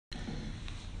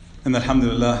إن الحمد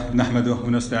لله نحمده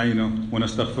ونستعينه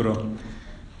ونستغفره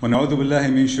ونعوذ بالله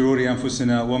من شرور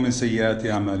أنفسنا ومن سيئات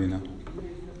أعمالنا.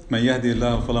 من يهدي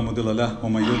الله فلا مضل له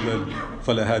ومن يضلل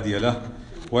فلا هادي له،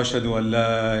 وأشهد أن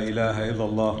لا إله إلا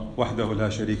الله وحده لا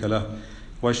شريك له،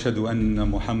 وأشهد أن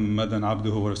محمدا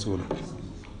عبده ورسوله.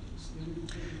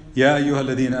 يا أيها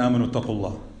الذين آمنوا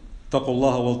اتقوا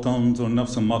الله ولتنظر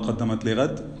نفس ما قدمت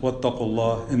لغد واتقوا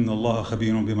الله إن الله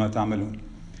خبير بما تعملون.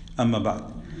 أما بعد،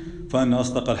 فإن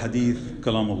أصدق الحديث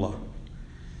كلام الله،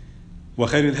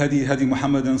 وخير الهدي هدي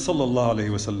محمد صلى الله عليه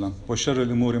وسلم، وشر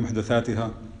الأمور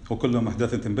محدثاتها، وكل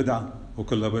محدثة بدعة،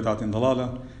 وكل بدعة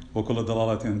ضلالة، وكل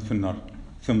ضلالة في النار.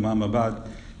 ثم أما بعد,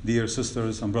 dear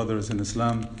sisters and brothers in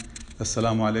Islam,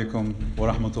 Assalamu alaikum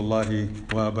wa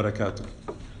rahmatullahi wa barakatuh.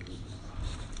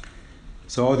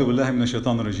 So, أعوذ بالله من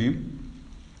الشيطان الرجيم.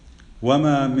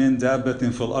 وما من دابة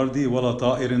في الأرض ولا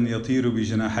طائر يطير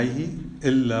بجناحيه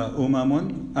إلا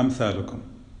أمثالكم.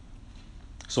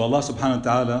 So Allah subhanahu wa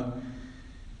ta'ala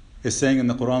is saying in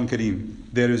the Quran Kareem,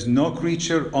 there is no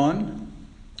creature on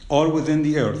or within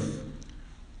the earth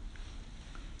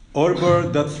or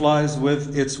bird that flies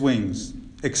with its wings,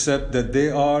 except that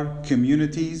they are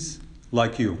communities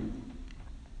like you.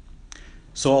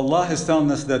 So Allah is telling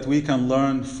us that we can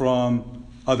learn from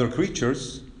other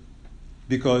creatures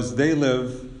because they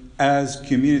live as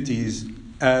communities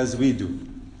as we do.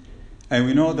 And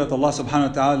we know that Allah subhanahu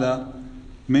wa ta'ala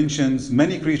mentions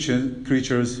many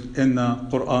creatures in the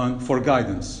Quran for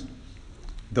guidance.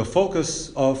 The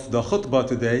focus of the khutbah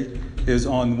today is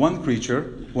on one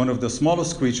creature, one of the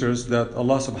smallest creatures that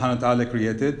Allah subhanahu wa ta'ala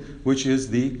created, which is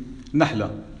the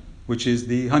nahla, which is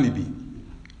the honeybee.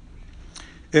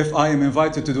 If I am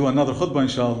invited to do another khutbah,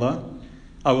 inshallah,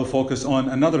 I will focus on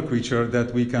another creature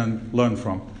that we can learn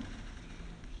from.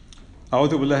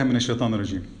 أعوذ بالله من الشيطان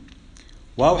الرجيم.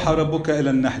 وأوحى ربك إلى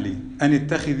النحل أن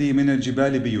اتخذي من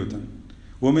الجبال بيوتا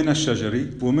ومن الشجر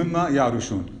ومما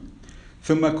يعرشون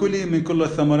ثم كلي من كل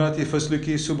الثمرات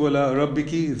فاسلكي سبل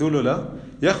ربك ذللا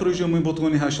يخرج من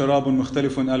بطونها شراب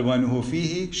مختلف ألوانه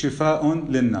فيه شفاء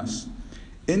للناس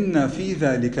إن في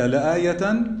ذلك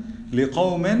لآية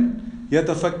لقوم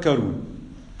يتفكرون.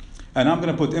 And I'm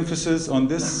going to put emphasis on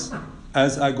this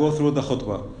as I go through the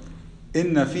khutbah.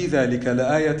 إن في ذلك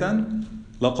لآية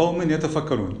لقوم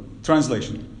يتفكرون.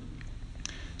 Translation.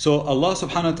 So Allah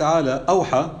subhanahu wa ta'ala,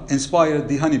 awha, inspired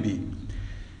the honeybee,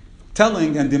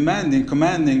 telling and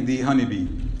commanding the honeybee,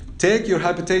 take your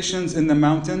habitations in the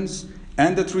mountains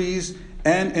and the trees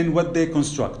and in what they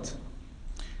construct.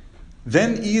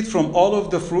 Then eat from all of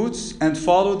the fruits and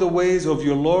follow the ways of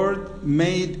your Lord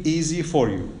made easy for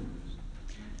you.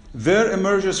 There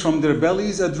emerges from their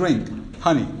bellies a drink,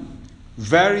 honey,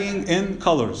 varying in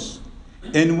colors,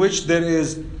 in which there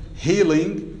is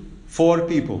healing for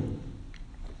people.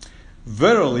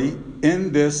 Verily,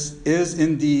 in this is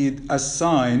indeed a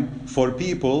sign for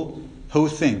people who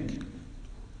think.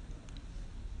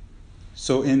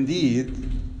 So indeed,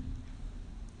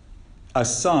 a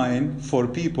sign for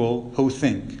people who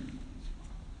think.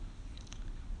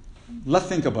 Let's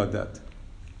think about that.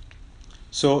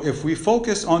 So if we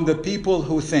focus on the people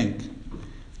who think,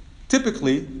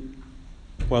 typically,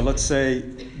 well, let's say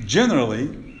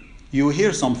generally, you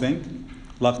hear something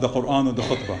like the Quran or the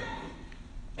khutbah.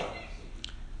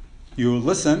 You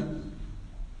listen,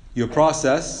 you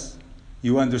process,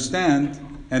 you understand,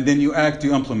 and then you act,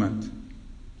 you implement.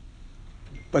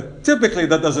 But typically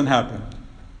that doesn't happen.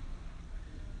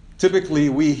 Typically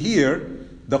we hear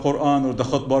the Quran or the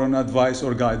khutbah or an advice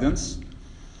or guidance.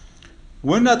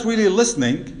 We're not really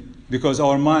listening because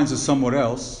our minds is somewhere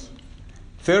else.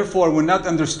 Therefore, we're not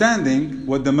understanding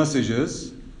what the message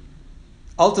is.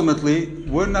 Ultimately,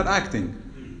 we're not acting.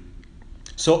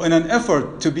 So in an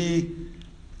effort to be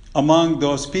among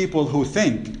those people who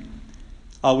think,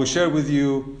 I will share with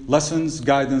you lessons,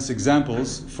 guidance,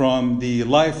 examples from the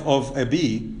life of a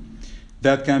bee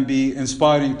that can be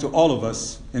inspiring to all of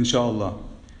us, inshallah.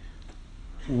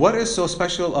 What is so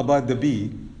special about the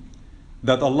bee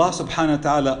that Allah subhanahu wa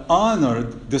ta'ala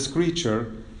honored this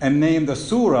creature and named the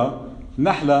surah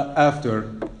Nahla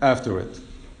after it?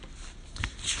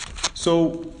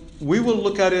 So we will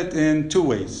look at it in two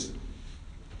ways.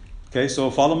 Okay, so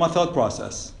follow my thought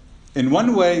process. In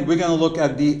one way, we're going to look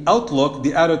at the outlook,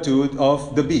 the attitude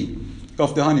of the bee,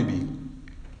 of the honeybee.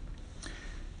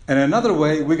 And another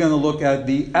way, we're going to look at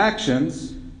the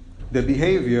actions, the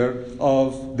behavior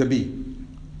of the bee.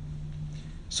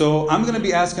 So I'm going to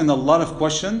be asking a lot of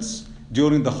questions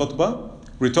during the khutbah,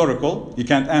 rhetorical, you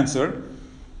can't answer,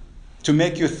 to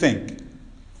make you think.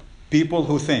 People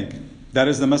who think. That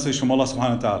is the message from Allah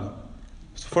subhanahu wa ta'ala.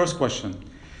 So first question.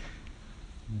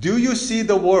 Do you see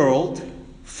the world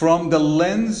from the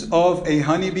lens of a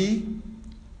honeybee,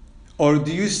 or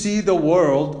do you see the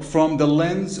world from the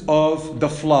lens of the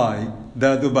fly,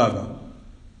 the dhubaba?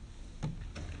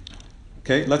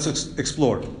 Okay, let's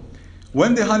explore.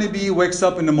 When the honeybee wakes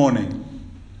up in the morning,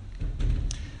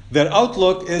 their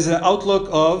outlook is an outlook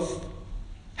of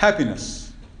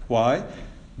happiness. Why?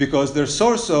 Because their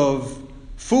source of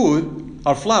food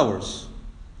are flowers.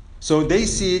 So they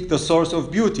seek the source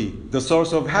of beauty, the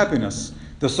source of happiness,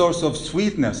 the source of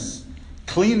sweetness,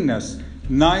 cleanness,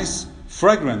 nice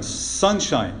fragrance,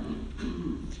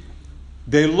 sunshine.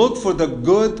 They look for the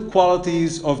good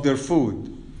qualities of their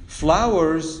food.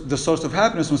 Flowers, the source of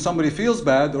happiness. When somebody feels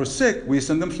bad or sick, we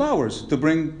send them flowers to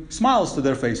bring smiles to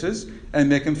their faces and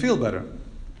make them feel better.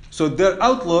 So their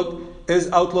outlook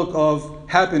is outlook of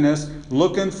happiness,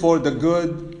 looking for the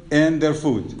good in their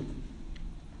food.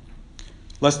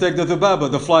 Let's take the dhubaba,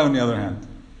 the fly on the other hand.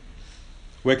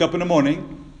 Wake up in the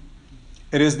morning.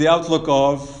 It is the outlook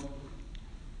of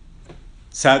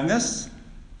sadness.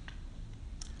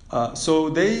 So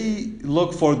they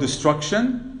look for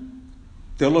destruction.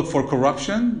 They look for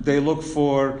corruption. They look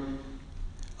for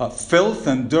filth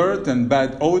and dirt and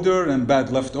bad odor and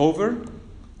bad leftover.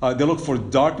 They look for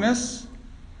darkness.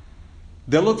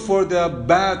 They look for the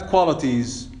bad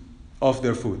qualities of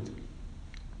their food.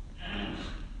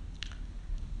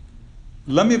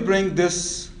 Let me bring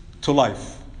this to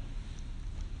life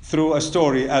through a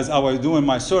story. As I was doing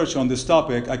my search on this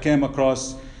topic, I came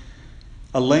across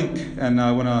a link, and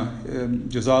I want to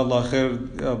Jazallah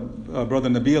khair, Brother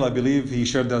Nabil, I believe he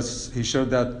shared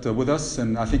that with us,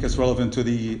 and I think it's relevant to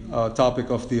the topic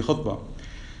of the khutbah.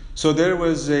 So there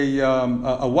was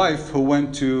a wife who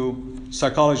went to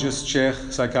psychologist, sheikh,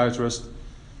 psychiatrist,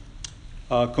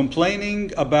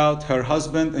 complaining about her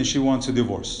husband, and she wants a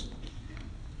divorce.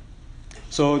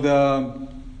 So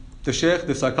the sheikh,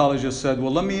 the psychologist, said,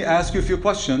 well, let me ask you a few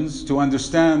questions to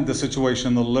understand the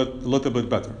situation a little bit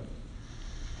better.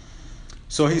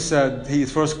 So he said,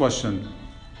 his first question,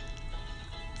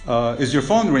 is your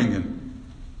phone ringing?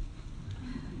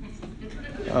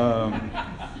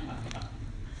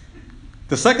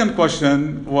 The second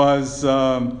question was,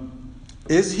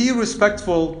 is he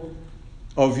respectful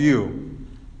of you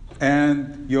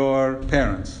and your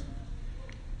parents?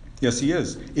 Yes, he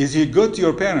is. Is he good to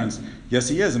your parents? Yes,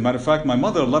 he is. As a matter of fact, my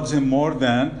mother loves him more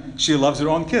than she loves her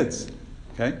own kids.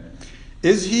 Okay?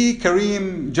 Is he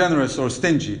Kareem, generous or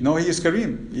stingy? No, he is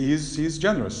Kareem. He's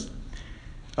generous.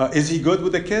 Is he good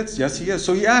with the kids? Yes, he is.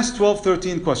 So he asked 12,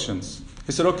 13 questions.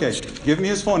 He said, okay, give me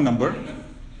his phone number.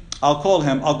 I'll call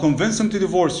him. I'll convince him to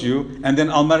divorce you, and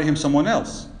then I'll marry him someone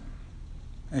else.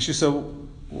 And she said,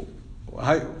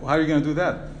 how are you going to do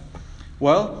that?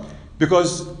 Well,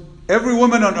 because every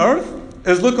woman on earth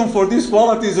is looking for these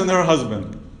qualities in her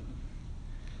husband.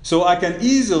 So I can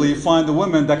easily find a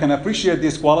woman that can appreciate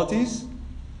these qualities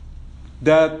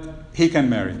that he can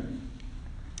marry.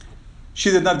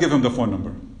 She did not give him the phone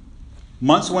number.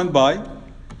 Months went by,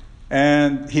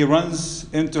 and he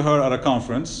runs into her at a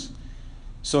conference.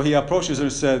 So he approaches her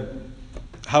and said,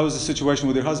 how is the situation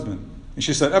with your husband? And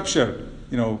she said, Abshir,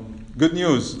 good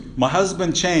news. My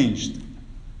husband changed.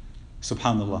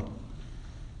 Subhanallah.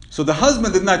 So the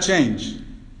husband did not change.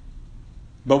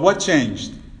 But what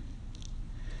changed?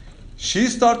 She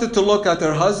started to look at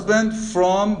her husband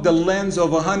from the lens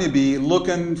of a honeybee,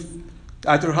 looking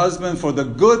at her husband for the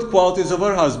good qualities of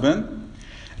her husband,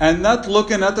 and not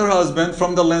looking at her husband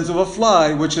from the lens of a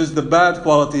fly, which is the bad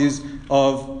qualities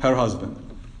of her husband.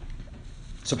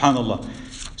 Subhanallah.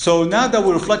 So now that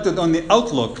we reflected on the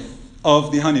outlook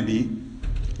of the honeybee,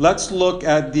 let's look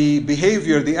at the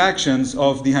behavior, the actions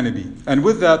of the honeybee. And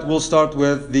with that, we'll start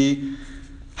with the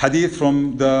hadith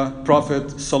from the Prophet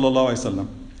sallallahu alaihi wasallam.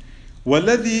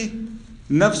 والذي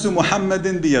نفس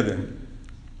محمد بيده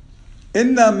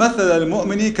إن مثل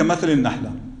المؤمن كمثل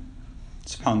النحلة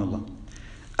سبحان الله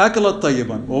أكلت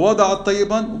طيبا ووضعت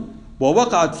طيبا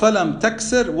ووقعت فلم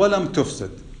تكسر ولم تفسد.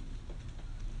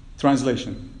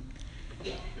 Translation.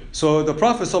 So the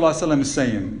Prophet ﷺ is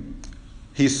saying,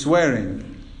 he's swearing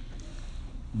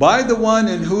by the one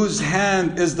in whose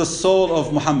hand is the soul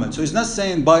of Muhammad. So he's not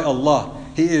saying by Allah.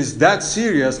 He is that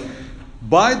serious.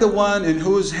 By the one in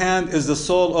whose hand is the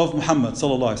soul of Muhammad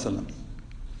ﷺ.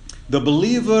 The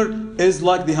believer is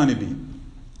like the honeybee.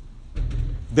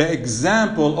 The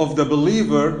example of the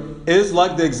believer is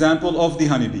like the example of the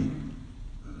honeybee,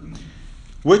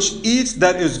 which eats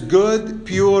that is good,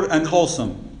 pure, and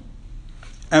wholesome,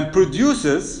 and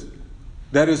produces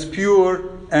that is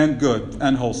pure and good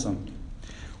and wholesome.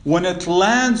 When it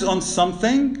lands on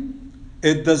something,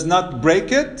 it does not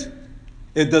break it,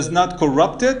 it does not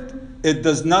corrupt it, it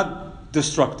does not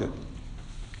destruct it.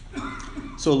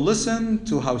 So listen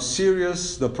to how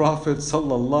serious the Prophet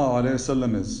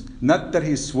ﷺ is. Not that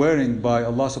he's swearing by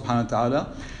Allah subhanahu wa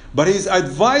ta'ala, but he's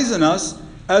advising us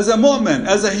as a mu'min,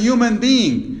 as a human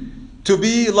being, to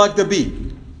be like the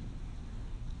bee.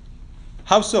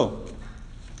 How so?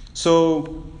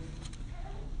 So,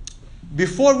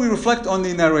 before we reflect on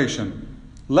the narration,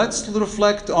 let's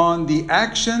reflect on the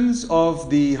actions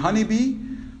of the honeybee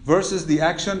versus the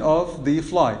action of the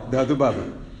fly, the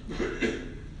dhubaba.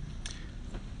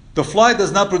 The fly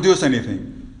does not produce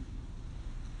anything.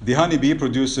 The honeybee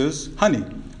produces honey,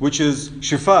 which is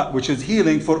shifa, which is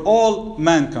healing for all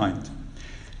mankind.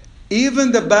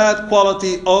 Even the bad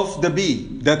quality of the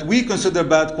bee that we consider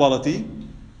bad quality,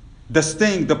 the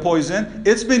sting, the poison,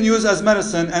 it's been used as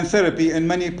medicine and therapy in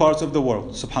many parts of the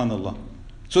world, subhanallah.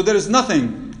 So there is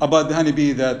nothing about the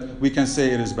honeybee that we can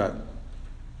say it is bad.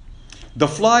 The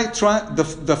fly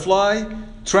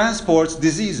transports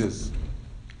diseases.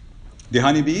 The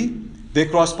honeybee, they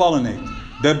cross-pollinate.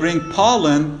 They bring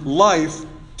pollen, life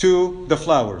to the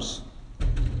flowers.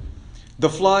 The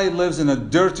fly lives in the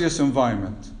dirtiest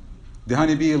environment. The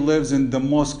honeybee lives in the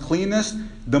most cleanest,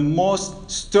 the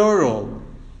most sterile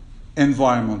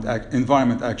environment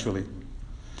actually.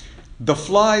 The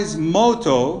fly's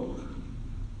motto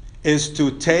is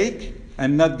to take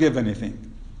and not give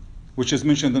anything, which is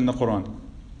mentioned in the Quran.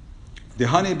 The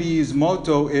honeybee's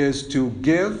motto is to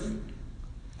give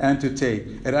and to take.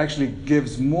 It actually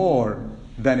gives more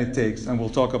than it takes, and we'll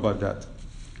talk about that.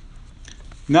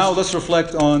 Now let's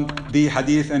reflect on the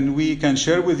hadith, and we can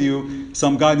share with you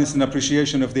some guidance and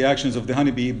appreciation of the actions of the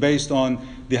honeybee based on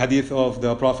the hadith of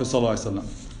the Prophet ﷺ.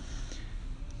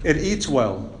 It eats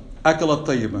well, akalat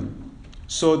tayyiban.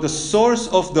 So the source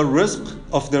of the rizq,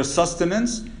 of their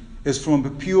sustenance, is from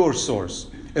a pure source.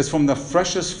 It's from the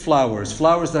freshest flowers,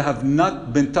 flowers that have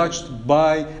not been touched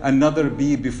by another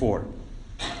bee before.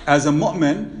 As a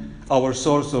mu'min, our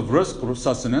source of rizq, or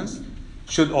sustenance,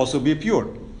 should also be pure.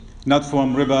 Not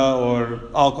from riba or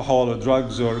alcohol or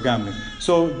drugs or gambling.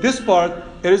 So this part,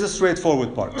 it is a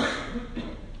straightforward part.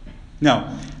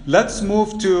 Now, let's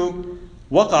move to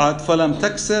وَقَعَتْ فَلَمْ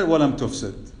تَكْسِرْ وَلَمْ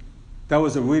تُفْسِدْ. That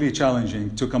was a really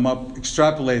challenging to come up,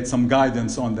 extrapolate some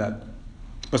guidance on that.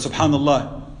 But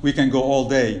subhanallah, we can go all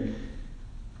day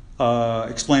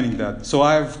explaining that. So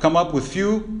I've come up with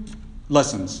few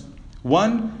lessons.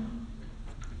 One,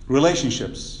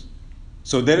 relationships.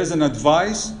 So there is an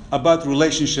advice about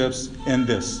relationships in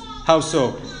this. How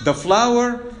so? The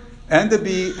flower and the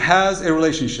bee has a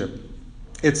relationship.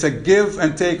 It's a give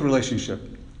and take relationship.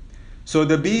 So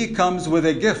the bee comes with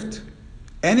a gift.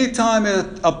 Anytime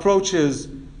it approaches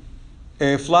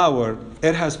a flower,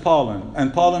 it has pollen.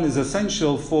 And pollen is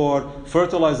essential for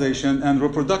fertilization and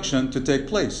reproduction to take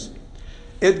place.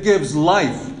 It gives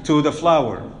life to the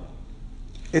flower.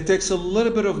 It takes a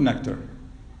little bit of nectar.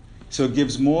 So it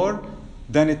gives more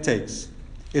than it takes.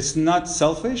 It's not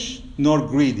selfish nor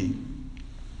greedy.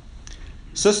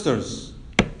 Sisters,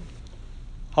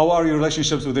 how are your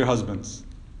relationships with your husbands?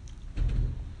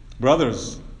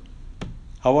 Brothers,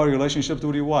 how are your relationships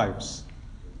with your wives?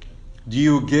 Do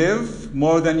you give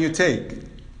more than you take?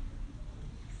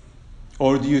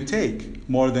 Or do you take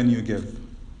more than you give?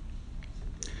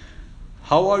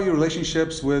 How are your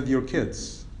relationships with your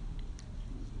kids?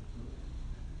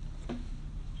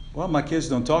 Well, my kids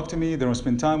don't talk to me, they don't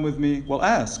spend time with me. Well,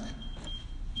 ask.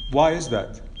 Why is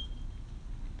that?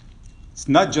 It's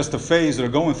not just a phase they're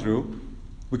going through.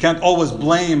 We can't always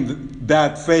blame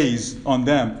that phase on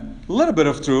them. A little bit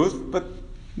of truth, but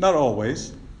not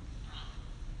always.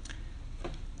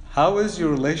 How is your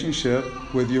relationship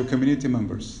with your community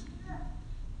members?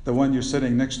 The one you're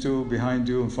sitting next to, behind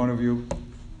you, in front of you?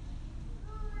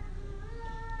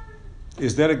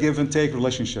 Is there a give and take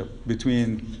relationship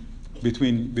between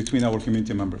our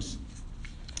community members?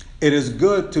 It is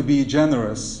good to be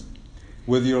generous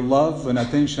with your love and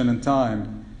attention and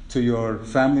time to your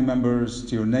family members,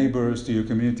 to your neighbors, to your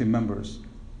community members.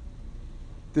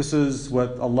 This is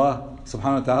what Allah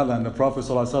subhanahu wa ta'ala and the Prophet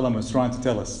sallallahu alaihi wasallam is trying to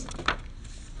tell us.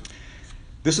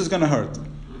 This is going to hurt.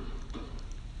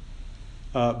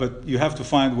 But you have to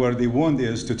find where the wound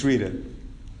is to treat it.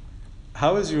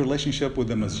 How is your relationship with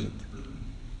the masjid?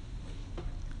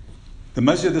 The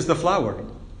masjid is the flower.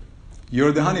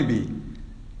 You're the honeybee.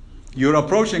 You're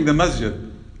approaching the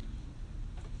masjid.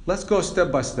 Let's go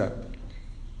step by step.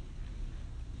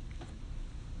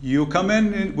 You come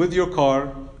in with your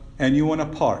car and you want to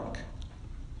park.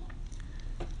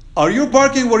 Are you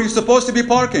parking where you're supposed to be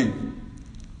parking?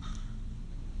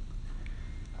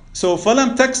 So,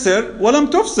 فَلَمْ تَكْسِرْ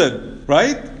وَلَمْ تُفْسِدْ,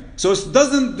 right? So it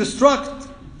doesn't destruct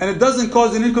and it doesn't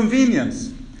cause an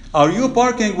inconvenience. Are you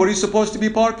parking where you're supposed to be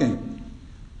parking?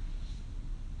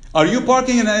 Are you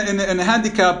parking in a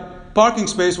handicapped parking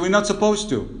space where you're not supposed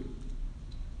to?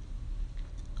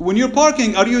 When you're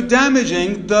parking, are you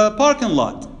damaging the parking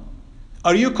lot?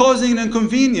 Are you causing an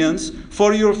inconvenience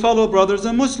for your fellow brothers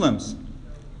and Muslims?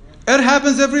 It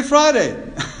happens every Friday.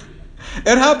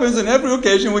 It happens on every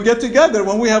occasion we get together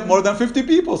when we have more than 50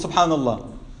 people, subhanAllah.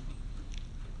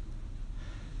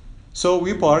 So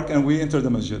we park and we enter the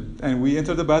masjid. And we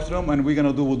enter the bathroom and we're going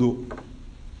to do wudu.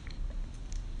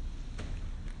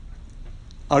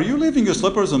 Are you leaving your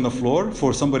slippers on the floor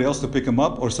for somebody else to pick them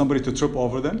up or somebody to trip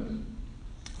over them?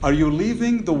 Are you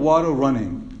leaving the water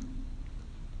running?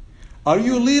 Are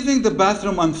you leaving the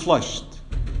bathroom unflushed?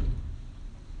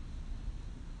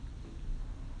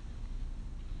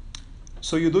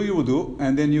 So you do your wudu,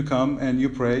 and then you come and you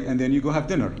pray, and then you go have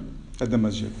dinner at the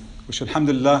masjid. Which,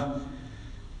 alhamdulillah,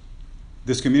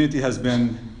 this community has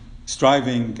been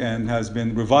striving and has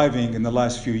been reviving in the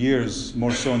last few years,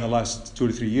 more so in the last 2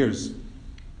 to 3 years.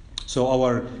 So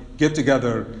our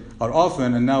get-together are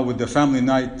often, and now with the family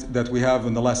night that we have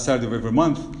on the last Saturday of every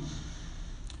month,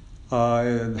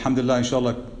 alhamdulillah,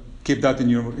 inshallah, keep that in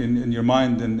your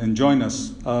mind and join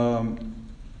us.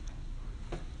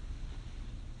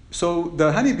 So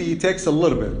the honeybee takes a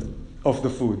little bit of the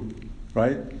food,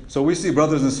 right? So we see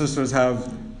brothers and sisters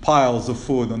have piles of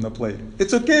food on the plate.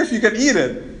 It's okay if you can eat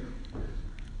it,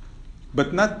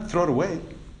 but not throw it away.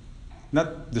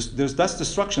 That's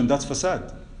destruction, that's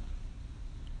fasad.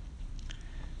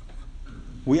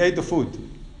 We ate the food.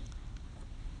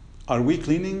 Are we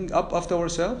cleaning up after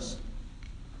ourselves?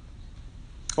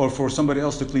 Or for somebody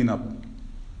else to clean up?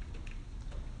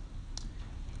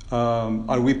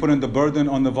 Are we putting the burden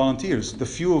on the volunteers, the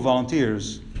few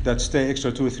volunteers that stay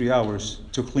extra 2 or 3 hours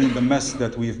to clean the mess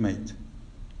that we've made?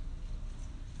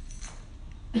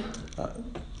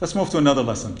 Let's move to another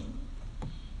lesson,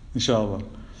 inshallah.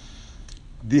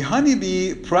 The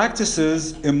honeybee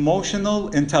practices emotional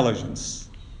intelligence.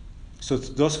 So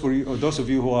those of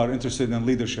you who are interested in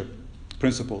leadership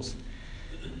principles.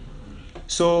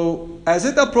 So as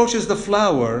it approaches the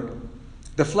flower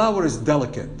is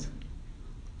delicate.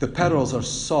 The petals are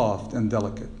soft and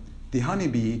delicate. The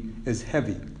honeybee is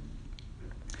heavy.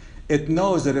 It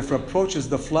knows that if it approaches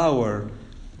the flower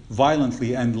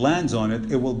violently and lands on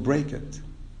it, it will break it,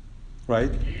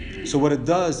 right? So what it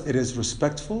does, it is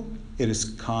respectful, it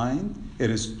is kind, it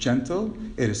is gentle,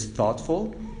 it is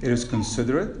thoughtful, it is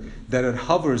considerate, that it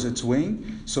hovers its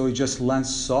wing, so it just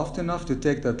lands soft enough to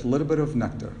take that little bit of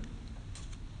nectar.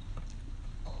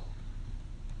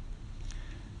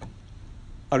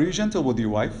 Are you gentle with your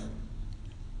wife?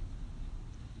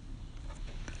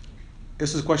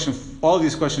 This is a question, all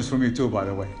these questions for me too, by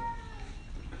the way.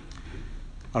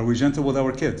 Are we gentle with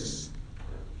our kids?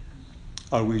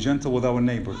 Are we gentle with our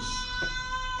neighbors?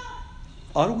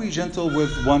 Are we gentle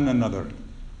with one another?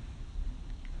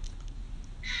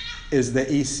 Is the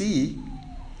EC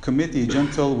committee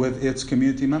gentle with its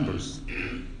community members?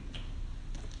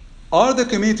 Are the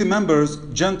community members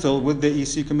gentle with the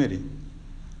EC committee?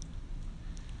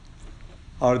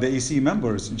 Are the EC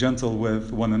members gentle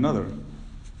with one another?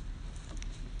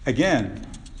 Again,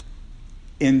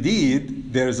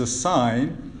 indeed, there is a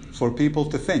sign for people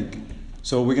to think.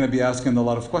 So we're going to be asking a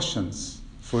lot of questions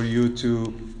for you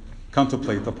to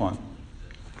contemplate upon.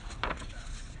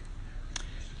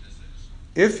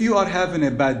 If you are having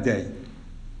a bad day,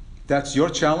 that's your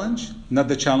challenge, not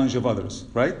the challenge of others,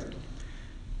 right?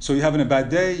 So you're having a bad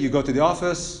day, you go to the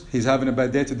office, he's having a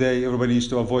bad day today, everybody needs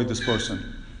to avoid this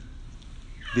person.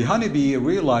 The honeybee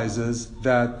realizes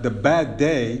that the bad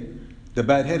day, the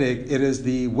bad headache, it is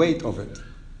the weight of it.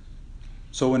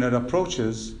 So when it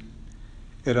approaches,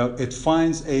 it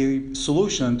finds a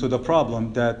solution to the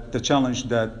problem, that the challenge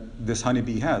that this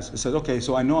honeybee has. It says, okay,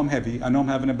 so I know I'm heavy, I know I'm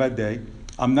having a bad day,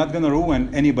 I'm not going to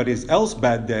ruin anybody else's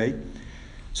bad day,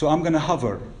 so I'm going to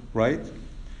hover, right?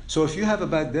 So if you have a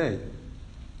bad day,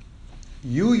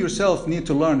 you yourself need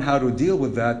to learn how to deal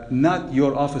with that, not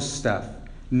your office staff,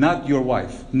 not your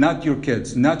wife, not your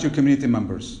kids, not your community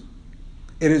members.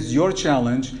 It is your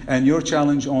challenge and your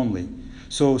challenge only.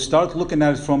 So start looking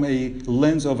at it from a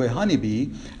lens of a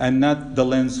honeybee and not the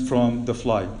lens from the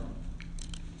fly.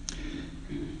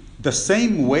 The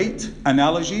same weight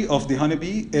analogy of the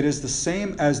honeybee, it is the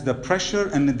same as the pressure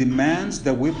and the demands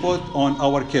that we put on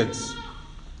our kids.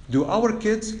 Do our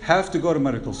kids have to go to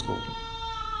medical school?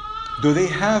 Do they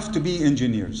have to be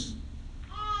engineers?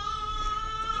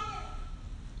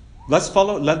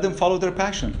 Let them follow their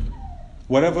passion,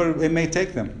 wherever it may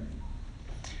take them.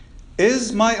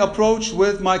 Is my approach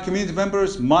with my community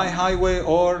members my highway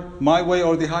or my way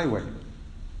or the highway?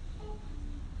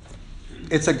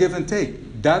 It's a give and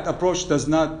take. That approach does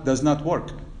not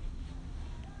work.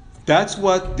 That's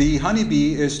what the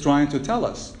honeybee is trying to tell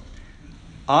us.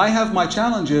 I have my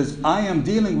challenges. I am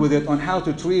dealing with it on how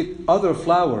to treat other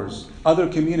flowers, other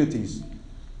communities.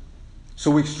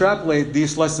 So we extrapolate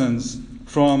these lessons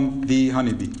from the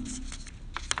honeybee.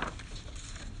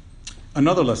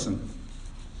 Another lesson.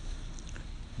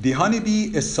 The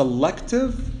honeybee is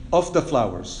selective of the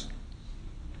flowers.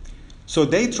 So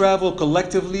they travel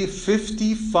collectively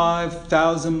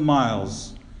 55,000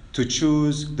 miles to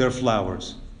choose their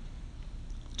flowers,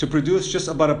 to produce just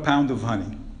about a pound of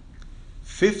honey.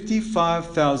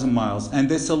 55,000 miles. And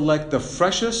they select the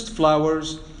freshest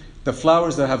flowers, the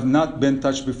flowers that have not been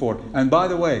touched before. And by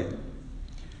the way,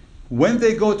 when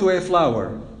they go to a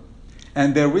flower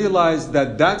and they realize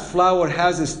that that flower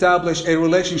has established a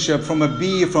relationship from a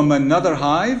bee from another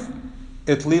hive,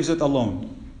 it leaves it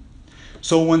alone.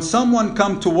 So when someone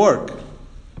comes to work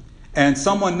and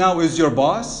someone now is your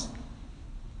boss,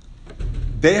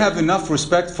 they have enough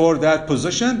respect for that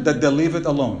position that they leave it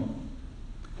alone.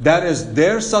 That is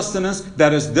their sustenance,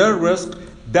 that is their risk,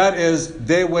 that is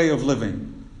their way of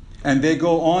living. And they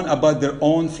go on about their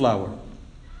own flower.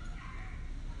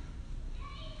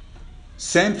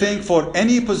 Same thing for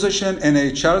any position in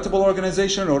a charitable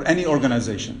organization or any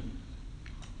organization.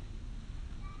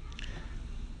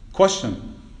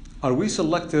 Question. Are we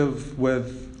selective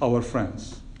with our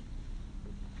friends?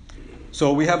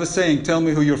 So we have a saying, tell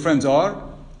me who your friends are,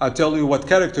 I'll tell you what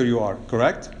character you are,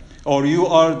 correct? Or you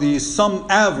are the sum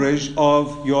average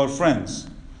of your friends.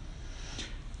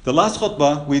 The last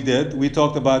khutbah we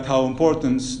talked about the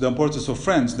importance of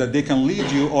friends, that they can lead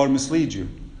you or mislead you.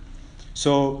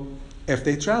 So if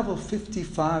they travel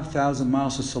 55,000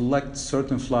 miles to select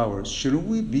certain flowers, shouldn't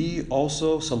we be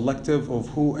also selective of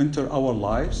who enter our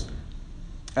lives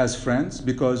as friends?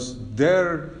 Because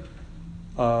their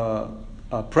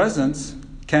presence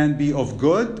can be of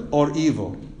good or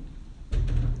evil.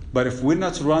 But if we're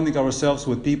not surrounding ourselves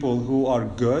with people who are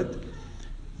good,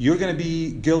 you're going to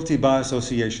be guilty by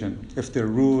association if they're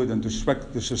rude and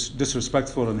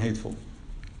disrespectful and hateful.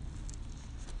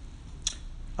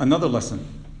 Another lesson.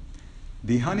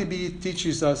 The honeybee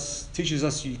teaches us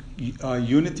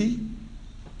unity,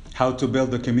 how to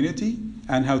build a community,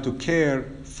 and how to care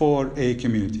for a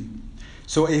community.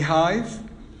 So a hive,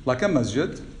 like a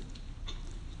masjid,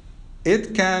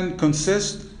 it can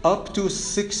consist up to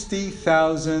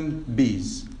 60,000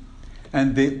 bees.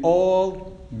 And they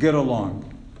all get along.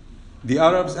 The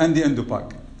Arabs and the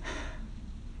Indo-Pak.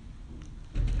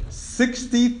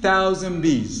 60,000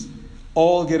 bees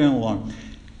all getting along.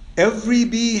 Every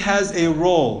bee has a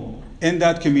role in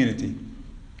that community.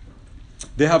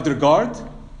 They have their guard,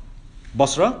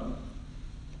 Basra.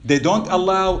 They don't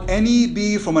allow any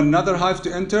bee from another hive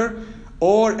to enter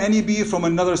or any bee from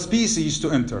another species to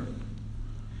enter.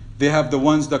 They have the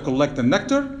ones that collect the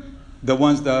nectar, the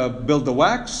ones that build the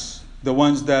wax, the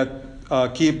ones that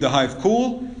keep the hive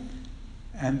cool,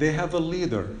 and they have a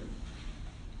leader.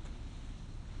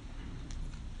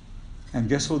 And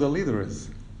guess who the leader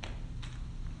is?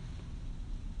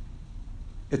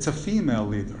 It's a female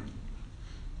leader.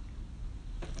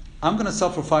 I'm going to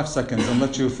stop for 5 seconds and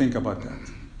let you think about that.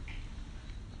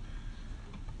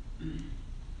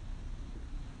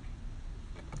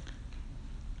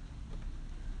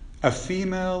 A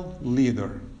female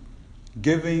leader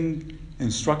giving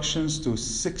instructions to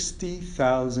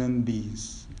 60,000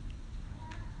 bees.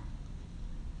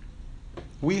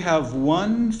 We have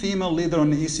one female leader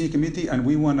on the EC committee and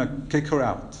we want to kick her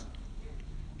out.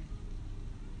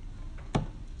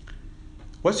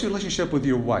 What's your relationship with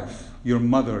your wife, your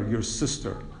mother, your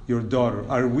sister, your daughter?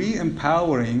 Are we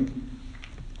empowering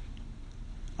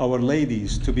our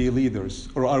ladies to be leaders,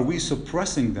 or are we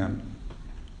suppressing them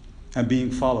and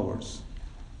being followers?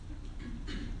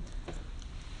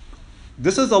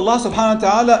 This is Allah subhanahu wa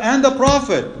ta'ala and the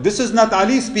Prophet. This is not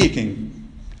Ali speaking.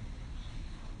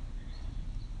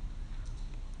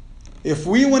 If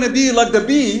we want to be like the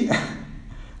bee,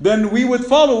 then we would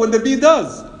follow what the bee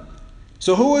does.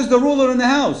 So who is the ruler in the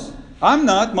house? I'm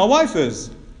not, my wife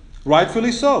is.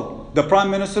 Rightfully so. The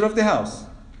prime minister of the house.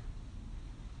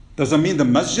 Does it mean the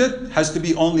masjid has to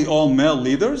be only all male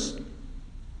leaders?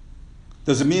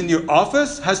 Does it mean your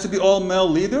office has to be all male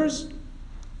leaders?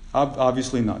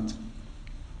 Obviously not.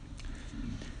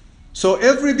 So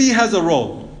every bee has a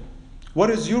role.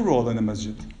 What is your role in the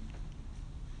masjid?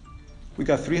 We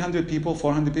got 300 people,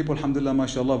 400 people, alhamdulillah,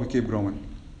 mashallah, we keep growing.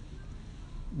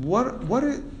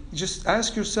 Just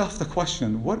ask yourself the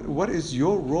question, what is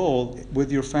your role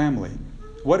with your family?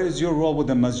 What is your role with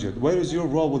the masjid? What is your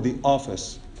role with the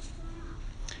office?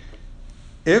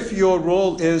 If your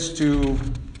role is to,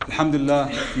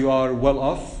 alhamdulillah, you are well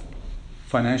off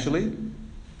financially,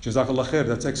 Jazakallah khair,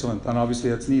 that's excellent, and obviously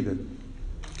that's needed.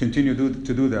 Continue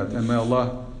to do that, and may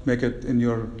Allah make it in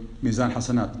your Mizan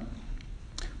Hasanat.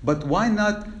 But why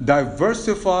not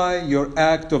diversify your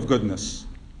act of goodness?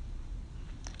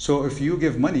 So if you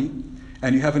give money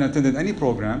and you haven't attended any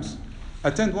programs,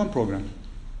 attend one program.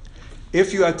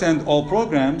 If you attend all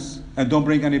programs and don't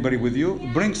bring anybody with you,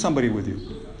 bring somebody with you.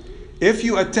 If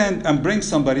you attend and bring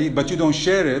somebody but you don't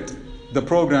share it, the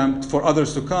program for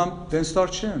others to come, then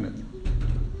start sharing it.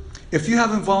 If you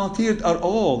haven't volunteered at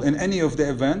all in any of the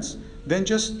events, then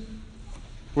just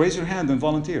raise your hand and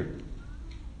volunteer.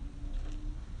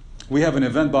 We have an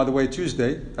event, by the way,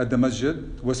 Tuesday at the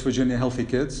Masjid, West Virginia Healthy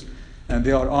Kids, and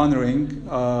they are honoring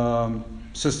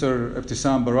Sister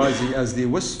Ibtisam Barazi as the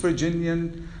West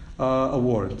Virginian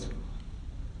Award.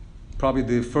 Probably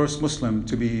the first Muslim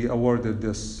to be awarded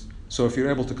this. So if you're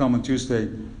able to come on Tuesday,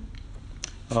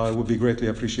 it would be greatly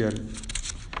appreciated.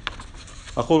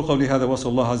 أقول قولي هذا وأسأل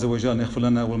الله عز وجل أن يغفر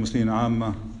لنا والمسلمين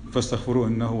عامة فاستغفروه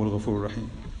إنه هو الغفور الرحيم.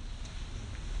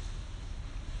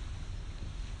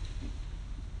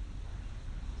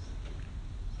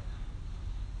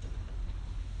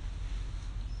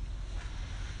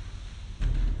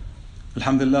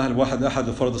 الحمد لله الواحد أحد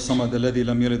الفرد الصمد الذي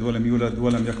لم يلد ولم يولد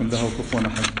ولم يكن له كفوا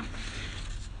أحد.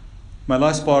 My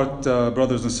last part,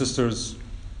 brothers and sisters,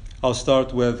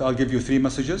 I'll give you 3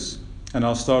 messages, and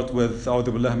I'll start with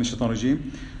أعوذ بالله من الشيطان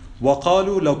الرجيم.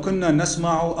 وقالوا لو كنا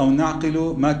نسمع أو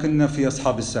نعقل ما كنا في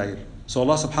أصحاب السعير. So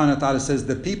Allah subhanahu wa ta'ala says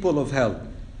the people of hell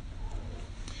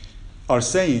are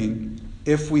saying,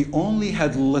 if we only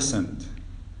had listened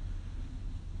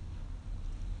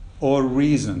or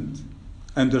reasoned,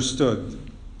 understood,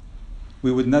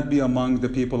 we would not be among the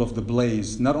people of the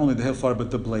blaze, not only the hellfire but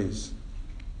the blaze.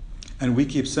 And we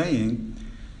keep saying,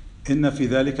 إِنَّ فِي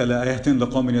ذَلِكَ لَآيَةٍ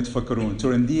لَقَوْمٍ يَتَفَكَّرُونَ.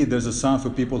 So indeed there's a sign for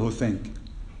people who think.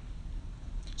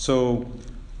 So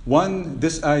one,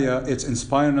 this ayah, it's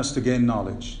inspiring us to gain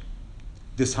knowledge.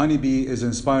 This honeybee is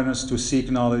inspiring us to seek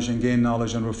knowledge and gain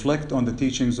knowledge and reflect on the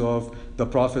teachings of the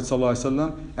Prophet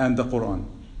ﷺ and the Quran.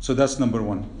 So that's number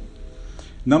 1.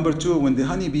 Number 2, when the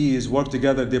honeybees work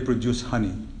together, they produce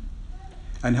honey.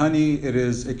 And honey, it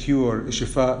is a cure, a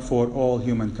shifa for all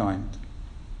humankind.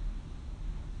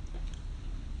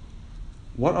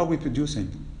 What are we producing?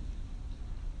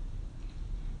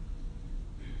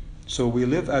 So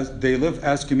they live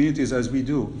as communities as we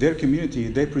do. Their community,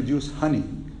 they produce honey.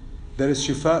 That is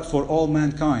shifa for all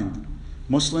mankind.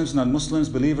 Muslims, non-Muslims,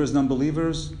 believers,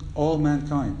 non-believers, all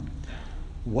mankind.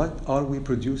 What are we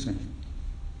producing?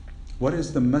 What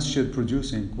is the masjid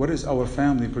producing? What is our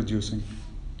family producing?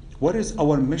 What is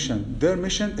our mission? Their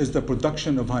mission is the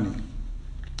production of honey.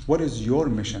 What is your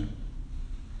mission?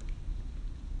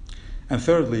 And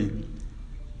thirdly,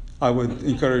 I would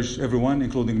encourage everyone,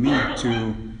 including me,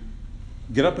 to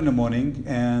get up in the morning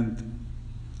and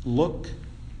look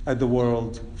at the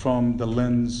world from the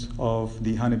lens of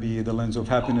the honeybee, the lens of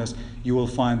happiness. You will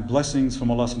find blessings from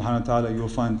Allah subhanahu wa ta'ala. You will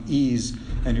find ease,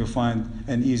 and you'll find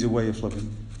an easy way of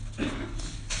living.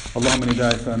 اللهم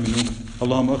نداعي فآمنوا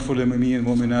اللهم اغفر للمؤمنين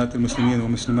والمؤمنات المسلمين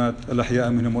والمسلمات الأحياء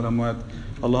منهم والأموات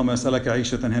اللهم أسألك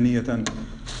عيشة هنية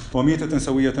وميتة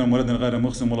سوية ومردا غير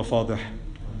مخزن ولا فاضح.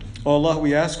 Oh Allah,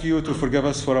 we ask you to forgive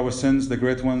us for our sins, the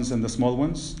great ones and the small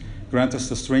ones. Grant us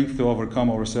the strength to overcome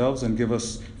ourselves and give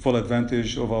us full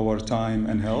advantage of our time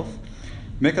and health.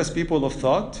 Make us people of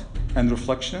thought and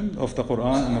reflection of the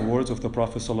Quran and the words of the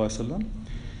Prophet ﷺ.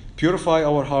 Purify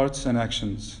our hearts and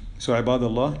actions. So عباد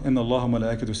الله إن الله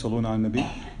وملائكته يصلون على النبي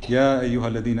يا أيها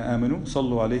الذين آمنوا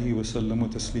صلوا عليه وسلموا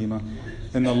تسليما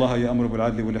إن الله يأمر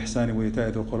بالعدل والإحسان وإيتاء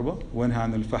ذي القربى وينهى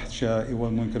عن الفحشاء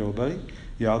والمنكر والبغي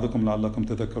يعظكم لعلكم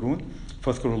تذكرون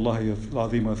فاذكروا الله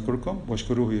العظيم يذكركم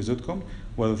واشكروه يزدكم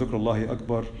ولذكر الله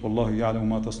أكبر والله يعلم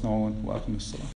ما تصنعون وأقم الصلاة.